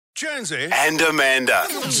Jonesy and Amanda.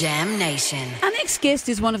 Jam Nation. Our next guest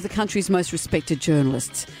is one of the country's most respected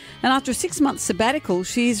journalists. And after a 6-month sabbatical,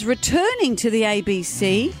 she's returning to the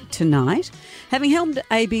ABC tonight. Having helmed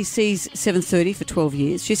ABC's 7:30 for 12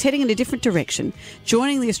 years, she's heading in a different direction,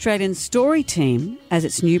 joining the Australian Story team as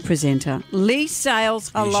its new presenter. Lee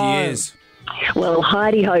Sales, hello. Here she is. Well,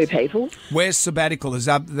 hidey-ho, people. Where's sabbatical? Is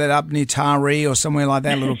that up near Taree or somewhere like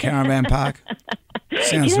that, little caravan park?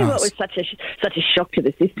 Sounds You know nice. what was such a shock to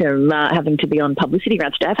the system, having to be on publicity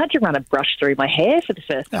rounds today? I've had to run a brush through my hair for the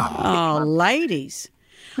first time. Oh, ladies.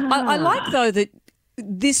 I like, though, that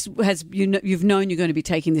this has you've known you're going to be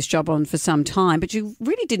taking this job on for some time, but you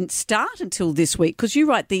really didn't start until this week because you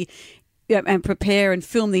write and prepare and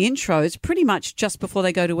film the intros pretty much just before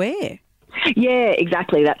they go to air. Yeah,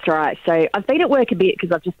 exactly. That's right. So I've been at work a bit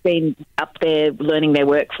because I've just been up there learning their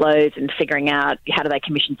workflows and figuring out how do they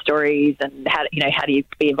commission stories and how do you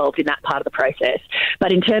be involved in that part of the process.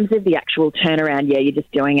 But in terms of the actual turnaround, yeah, you're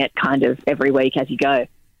just doing it kind of every week as you go.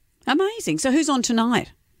 Amazing. So who's on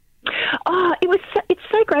tonight? Oh, it's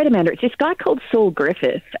so great, Amanda. It's this guy called Saul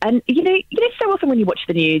Griffith. And, you know, so often when you watch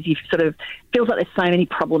the news, you sort of feels like there's so many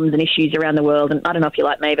problems and issues around the world. And I don't know if you're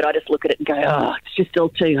like me, but I just look at it and go, oh, it's just all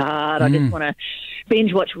too hard. I just want to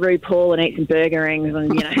binge watch RuPaul and eat some burger rings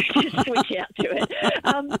and, just switch out to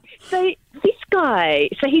it. So this guy,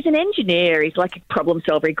 he's an engineer. He's like a problem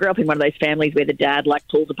solver. He grew up in one of those families where the dad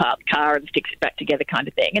pulls apart the car and sticks it back together kind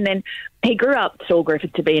of thing. And then he grew up, Saul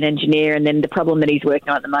Griffith, to be an engineer. And then the problem that he's working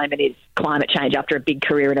on at the moment is climate change after a big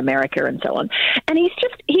career in America and so on. And he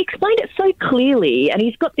explained it so clearly. And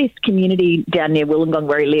he's got this community down near Wollongong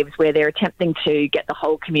where he lives where they're attempting to get the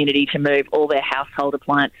whole community to move all their household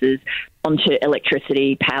appliances onto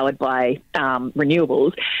electricity powered by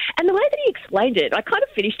renewables. And the way that he explained it, I kind of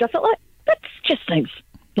finished, I felt like, that just seems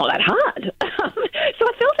not that hard. So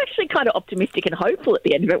I felt actually kind of optimistic and hopeful at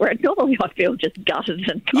the end of it, where normally I feel just gutted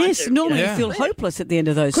and normally you feel hopeless at the end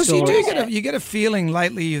of those stories. Because you get a feeling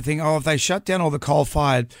lately, you think, if they shut down all the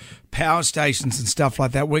coal-fired power stations and stuff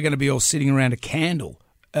like that, we're going to be all sitting around a candle.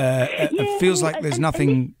 It feels like there's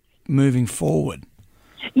nothing moving forward.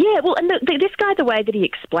 Yeah, well, and this guy, the way that he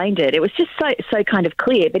explained it, it was just so kind of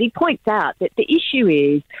clear. But he points out that the issue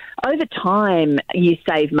is, over time, you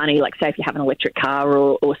save money, like say if you have an electric car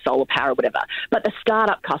or solar power or whatever, but the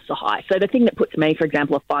startup costs are high. So the thing that puts me, for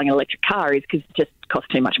example, off buying an electric car is because it just costs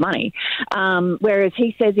too much money. Whereas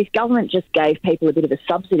he says if government just gave people a bit of a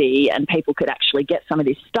subsidy and people could actually get some of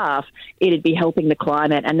this stuff, it'd be helping the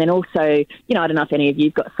climate. And then also, I don't know if any of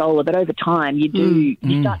you've got solar, but over time you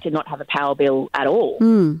start to not have a power bill at all.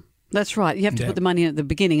 That's right. You have to put the money in at the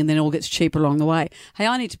beginning and then it all gets cheaper along the way. Hey,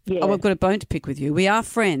 I've got a bone to pick with you. We are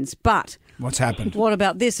friends, but... What's happened? What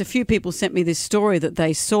about this? A few people sent me this story that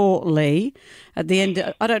they saw, Lee, at the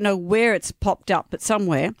end. I don't know where it's popped up, but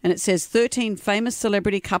somewhere. And it says 13 famous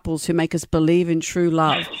celebrity couples who make us believe in true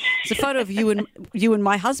love. It's a photo of you and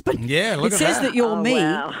my husband. Yeah, look it at says that. that you're me,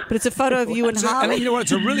 wow. but it's a photo of you and Harley. And you know what?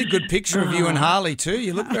 It's a really good picture of you and Harley too.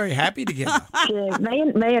 You look very happy together. Yeah,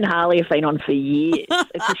 me and Harley have been on for years.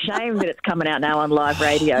 It's a shame that it's coming out now on live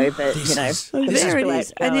radio, but, There it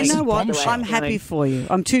is. And you know what? I'm happy for you.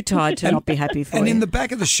 I'm too tired to not be happy for you. And in the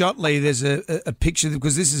back of the shot, Lee, there's a picture,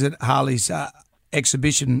 because this is at Harley's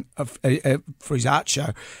exhibition for his art show.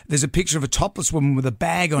 There's a picture of a topless woman with a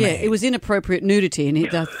bag on her head. It was inappropriate nudity, and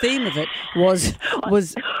the theme of it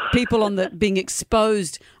was people being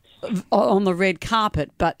exposed on the red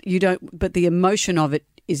carpet, but the emotion of it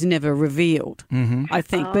is never revealed, I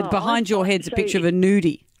think. But behind your head's a picture of a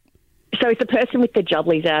nudie. So is the person with the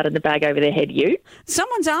jubblies out and the bag over their head you?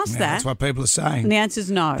 Someone's asked that. That's what people are saying. And the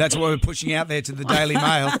answer's no. That's what we're pushing out there to the Daily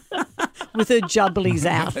Mail. With her jubblies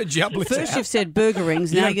out. Her jubblies First out. you've said burger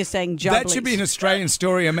rings, now you're saying jubblies. That should be an Australian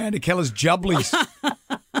story, Amanda Keller's jubblies.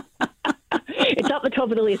 It's up the top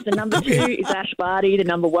of the list. The number 2 is Ash Barty. The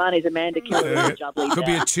number 1 is Amanda Keller. Could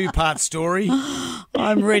be a 2-part story.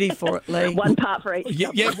 I'm ready for it, Lee. One part for each.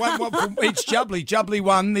 Yeah, one for each jubbly. Jubbly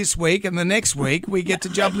 1 this week, and the next week we get to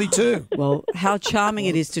jubbly 2. Well, how charming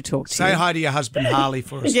it is to talk to you. Say hi to your husband Harley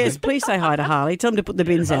for us. Yes, Lee. please say hi to Harley. Tell him to put the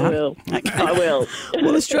bins out. I will. I will.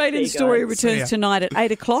 Well, Australian Story See returns ya. tonight at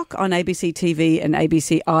 8 o'clock on ABC TV and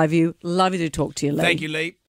ABC iView. Lovely to talk to you, Lee. Thank you, Lee.